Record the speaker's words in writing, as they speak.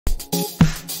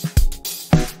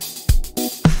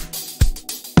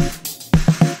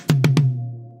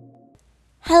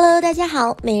大家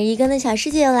好，每日一更的小师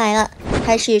姐又来了。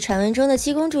她是传闻中的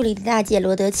七公主里的大姐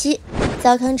罗德七，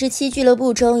糟糠之妻俱乐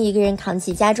部中一个人扛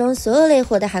起家中所有累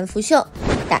活的韩福秀，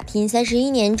打拼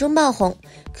31年终爆红，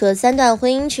可3段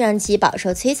婚姻却让其饱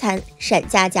受摧残，闪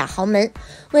嫁假豪门，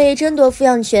为争夺抚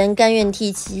养权甘愿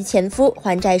替其前夫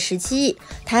还债17亿，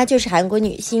她就是韩国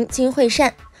女星金慧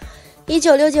善。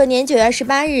1969年9月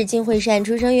28日，金慧善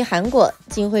出生于韩国。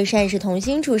金慧善是童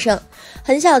星出生，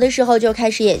很小的时候就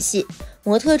开始演戏。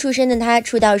模特出身的她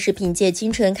出道时凭借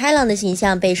清纯开朗的形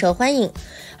象备受欢迎，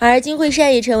而金慧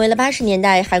善也成为了80年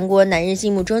代韩国男人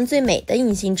心目中最美的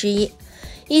影星之一。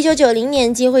1990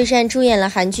年，金慧善出演了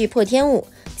韩剧《破天舞》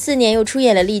，4年又出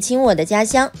演了《沥青我的家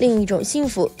乡》、《另一种幸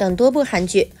福》等多部韩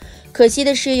剧。可惜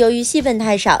的是，由于戏份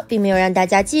太少，并没有让大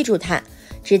家记住她。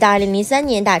直到2003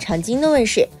年《大长今》的问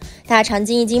世，《大长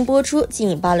今》一经播出，竟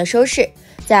引爆了收视。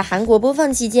在韩国播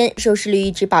放期间，收视率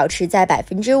一直保持在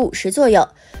50%左右，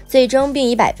最终并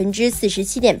以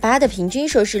47.8%的平均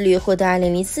收视率获得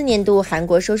2004年度韩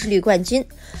国收视率冠军。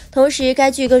同时，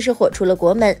该剧更是火出了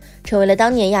国门，成为了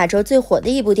当年亚洲最火的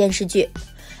一部电视剧。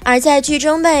而在剧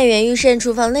中扮演御膳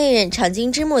厨房内人长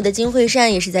今之母的金慧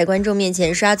善，也是在观众面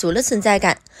前刷足了存在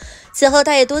感。此后，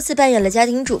她也多次扮演了家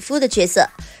庭主妇的角色。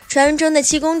传闻中的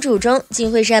七公主中，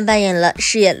金慧善扮演了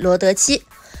饰演罗德七。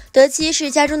德七是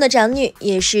家中的长女，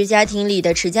也是家庭里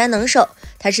的持家能手。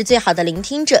她是最好的聆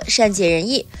听者，善解人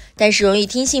意，但是容易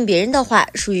听信别人的话，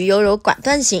属于优柔寡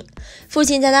断型。父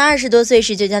亲在她20多岁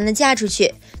时就将她嫁出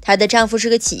去。她的丈夫是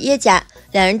个企业家，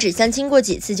两人只相亲过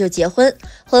几次就结婚，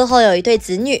婚后有一对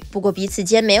子女，不过彼此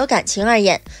间没有感情而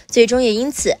言，最终也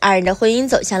因此二人的婚姻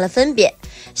走向了分别。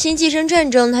新寄生传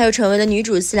中，她又成为了女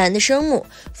主思兰的生母，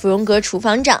芙蓉阁厨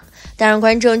房长。当然，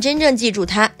观众真正记住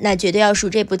她，那绝对要数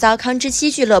这部糟糠之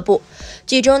妻俱乐部。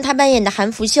剧中她扮演的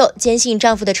韩福秀坚信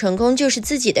丈夫的成功就是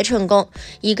自己的成功，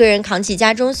一个人扛起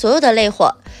家中所有的累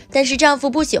活。但是丈夫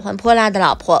不喜欢泼辣的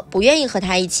老婆，不愿意和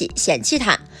她一起，嫌弃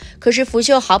她。可是福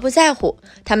秀毫不在乎，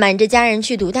她瞒着家人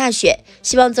去读大学，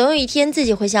希望总有一天自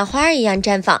己会像花儿一样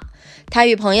绽放。她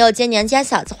与朋友兼娘家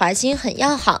嫂子华欣很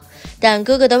要好，但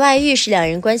哥哥的外遇使两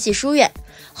人关系疏远。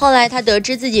后来她得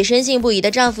知自己深信不疑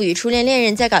的丈夫与初恋恋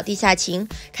人在搞地下情，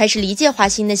开始理解华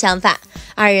欣的想法，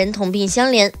二人同病相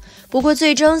怜。不过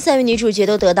最终3位女主角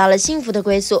都得到了幸福的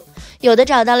归宿，有的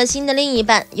找到了新的另一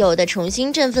半，有的重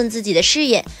新振奋自己的事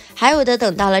业，还有的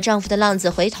等到了丈夫的浪子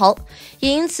回头。也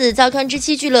因此，糟糠之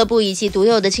妻俱乐部以其独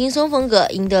有的轻松风格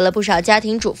赢得了不少家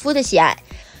庭主妇的喜爱，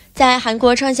在韩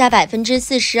国创下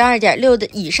42.6%的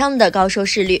以上的高收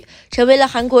视率，成为了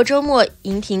韩国周末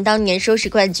荧屏当年收视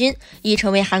冠军，已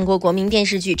成为韩国国民电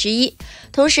视剧之一。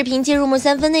同时，凭借入木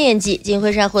3分的演技，金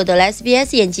慧善获得了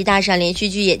SBS 演技大赏连续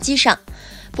剧演技赏。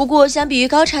不过，相比于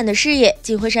高产的事业，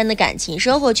金慧善的感情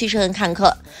生活确实很坎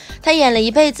坷。她演了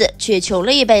一辈子，却穷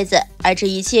了一辈子，而这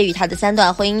一切与她的3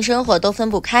段婚姻生活都分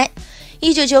不开。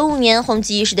1995年，红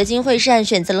极一时的金慧善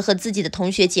选择了和自己的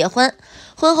同学结婚。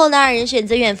婚后的二人选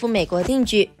择远赴美国定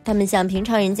居，他们像平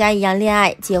常人家一样恋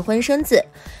爱、结婚、生子。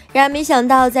然而没想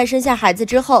到，在生下孩子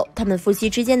之后，他们夫妻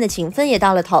之间的情分也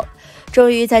到了头。终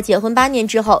于在结婚8年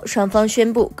之后，双方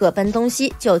宣布各奔东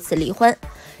西，就此离婚。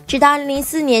直到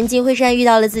2004年，金慧善遇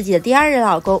到了自己的第2任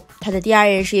老公，她的第2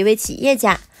任是一位企业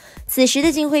家。此时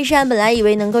的金慧善本来以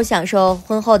为能够享受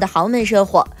婚后的豪门生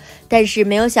活，但是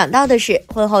没有想到的是，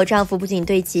婚后丈夫不仅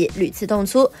对其屡次动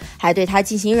粗，还对她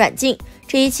进行软禁，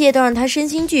这一切都让她身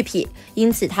心俱疲，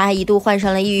因此她还一度患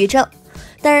上了抑郁症。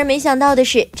当然没想到的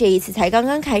是，这一次才刚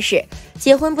刚开始，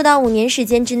结婚不到5年时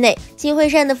间之内，金慧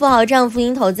善的富豪丈夫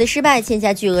因投资失败欠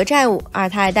下巨额债务，而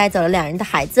她还带走了2人的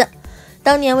孩子。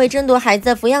当年为争夺孩子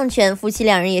的抚养权，夫妻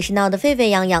2人也是闹得沸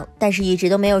沸扬扬，但是一直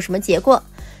都没有什么结果。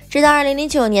直到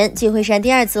2009年，金慧善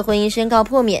第2次婚姻宣告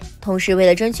破灭，同时为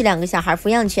了争取2个小孩抚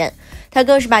养权，她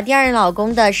更是把第2任老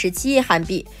公的17亿韩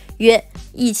币约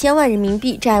1000万人民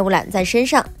币债务揽在身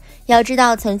上。要知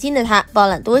道，曾经的她包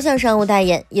揽多项商务代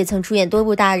言，也曾出演多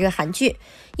部大热韩剧，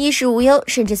衣食无忧，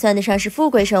甚至算得上是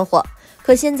富贵生活。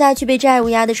可现在却被债务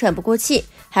压得喘不过气，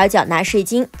还要缴纳税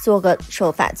金，做个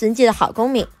守法遵纪的好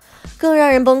公民。更让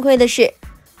人崩溃的是，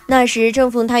那时正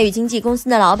逢他与经纪公司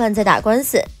的老板在打官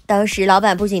司，当时老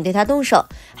板不仅对他动手，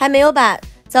还没有把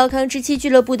糟糠之妻俱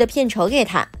乐部的片酬给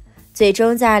他。最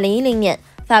终在2010年，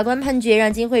法官判决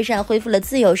让金慧善恢复了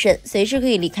自由身，随时可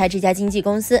以离开这家经纪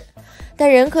公司。但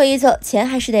人可以走，钱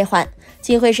还是得还，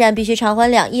金慧善必须偿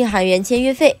还2亿韩元签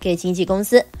约费给经纪公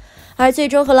司。而最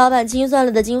终和老板清算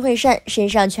了的金慧善身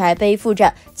上却还背负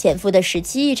着前夫的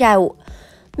17亿债务，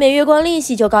每月光利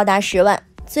息就高达10万。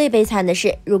最悲惨的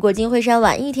是，如果金慧善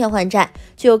晚1天还债，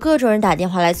就有各种人打电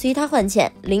话来催他还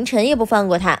钱，凌晨也不放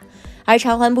过他。而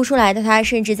偿还不出来的他，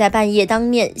甚至在半夜当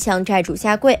面向债主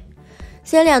下跪。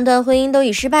虽然两段婚姻都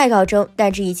以失败告终，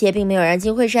但这一切并没有让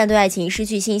金慧善对爱情失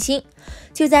去信心。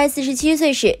就在47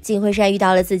岁时，金慧善遇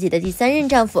到了自己的第3任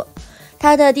丈夫。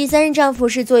她的第3任丈夫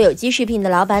是做有机食品的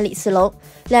老板李四龙，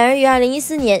两人于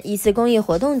2014年一次公益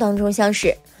活动当中相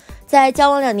识。在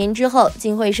交往2年之后，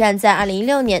金慧善在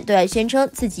2016年对外宣称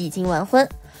自己已经完婚。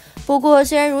不过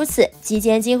虽然如此，期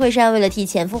间金慧善为了替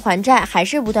前夫还债，还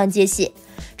是不断接戏，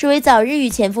只为早日与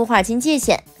前夫划清界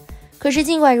限。可是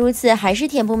尽管如此，还是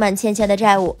填不满欠下的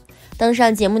债务。登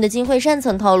上节目的金慧善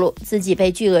曾透露，自己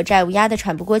被巨额债务压得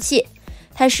喘不过气。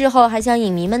她事后还向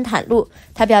影迷们袒露，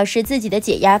她表示自己的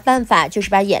解压办法就是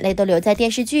把眼泪都留在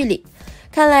电视剧里。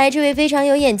看来这位非常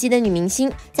有演技的女明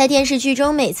星，在电视剧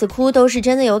中每次哭都是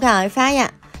真的有感而发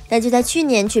呀。但就在去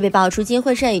年，却被爆出金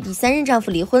慧善与第3任丈夫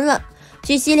离婚了。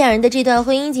据悉，两人的这段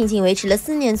婚姻仅仅维持了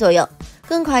4年左右。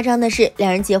更夸张的是，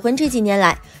两人结婚这几年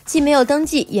来，既没有登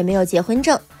记，也没有结婚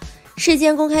证。事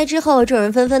件公开之后，众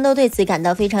人纷纷都对此感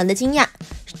到非常的惊讶。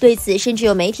对此，甚至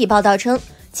有媒体报道称，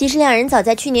其实两人早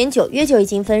在去年9月就已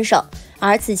经分手，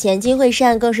而此前金慧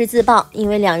善更是自曝，因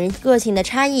为两人个性的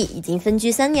差异，已经分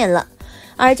居3年了。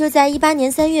而就在18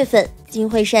年3月份，金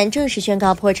慧善正式宣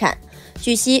告破产。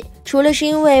据悉，除了是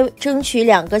因为争取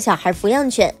2个小孩抚养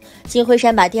权，金慧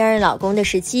善把第2任老公的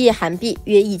17亿韩币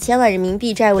约1000万人民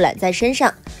币债务揽在身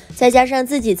上，再加上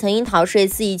自己曾因逃税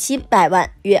4亿700万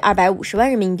约250万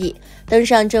人民币登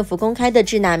上政府公开的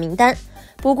滞纳名单。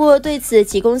不过对此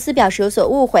其公司表示有所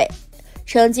误会，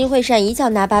称金慧善已缴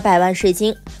纳800万税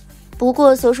金。不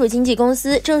过所属经纪公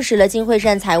司证实了金慧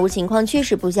善财务情况确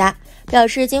实不佳，表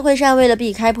示金慧善为了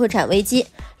避开破产危机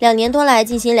，2年多来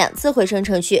进行2次回声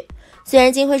程序。虽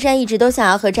然金慧善一直都想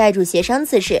要和债主协商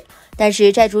此事，但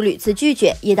是债主屡次拒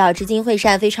绝，也导致金慧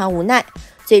善非常无奈，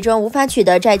最终无法取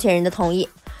得债权人的同意，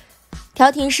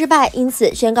调停失败，因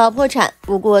此宣告破产。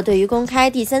不过对于公开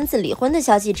第3次离婚的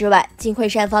消息之外，金慧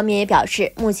善方面也表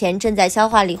示，目前正在消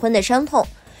化离婚的伤痛，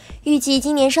预计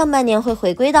今年上半年会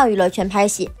回归到娱乐圈拍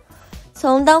戏。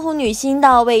从当红女星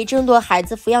到为争夺孩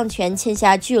子抚养权欠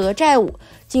下巨额债务，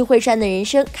金慧善的人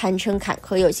生堪称坎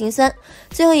坷又心酸。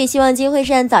最后也希望金慧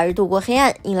善早日度过黑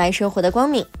暗，迎来生活的光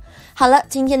明。好了，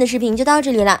今天的视频就到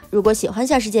这里了。如果喜欢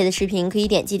小师姐的视频，可以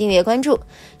点击订阅关注。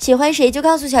喜欢谁就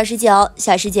告诉小师姐哦，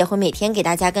小师姐会每天给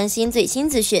大家更新最新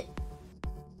资讯。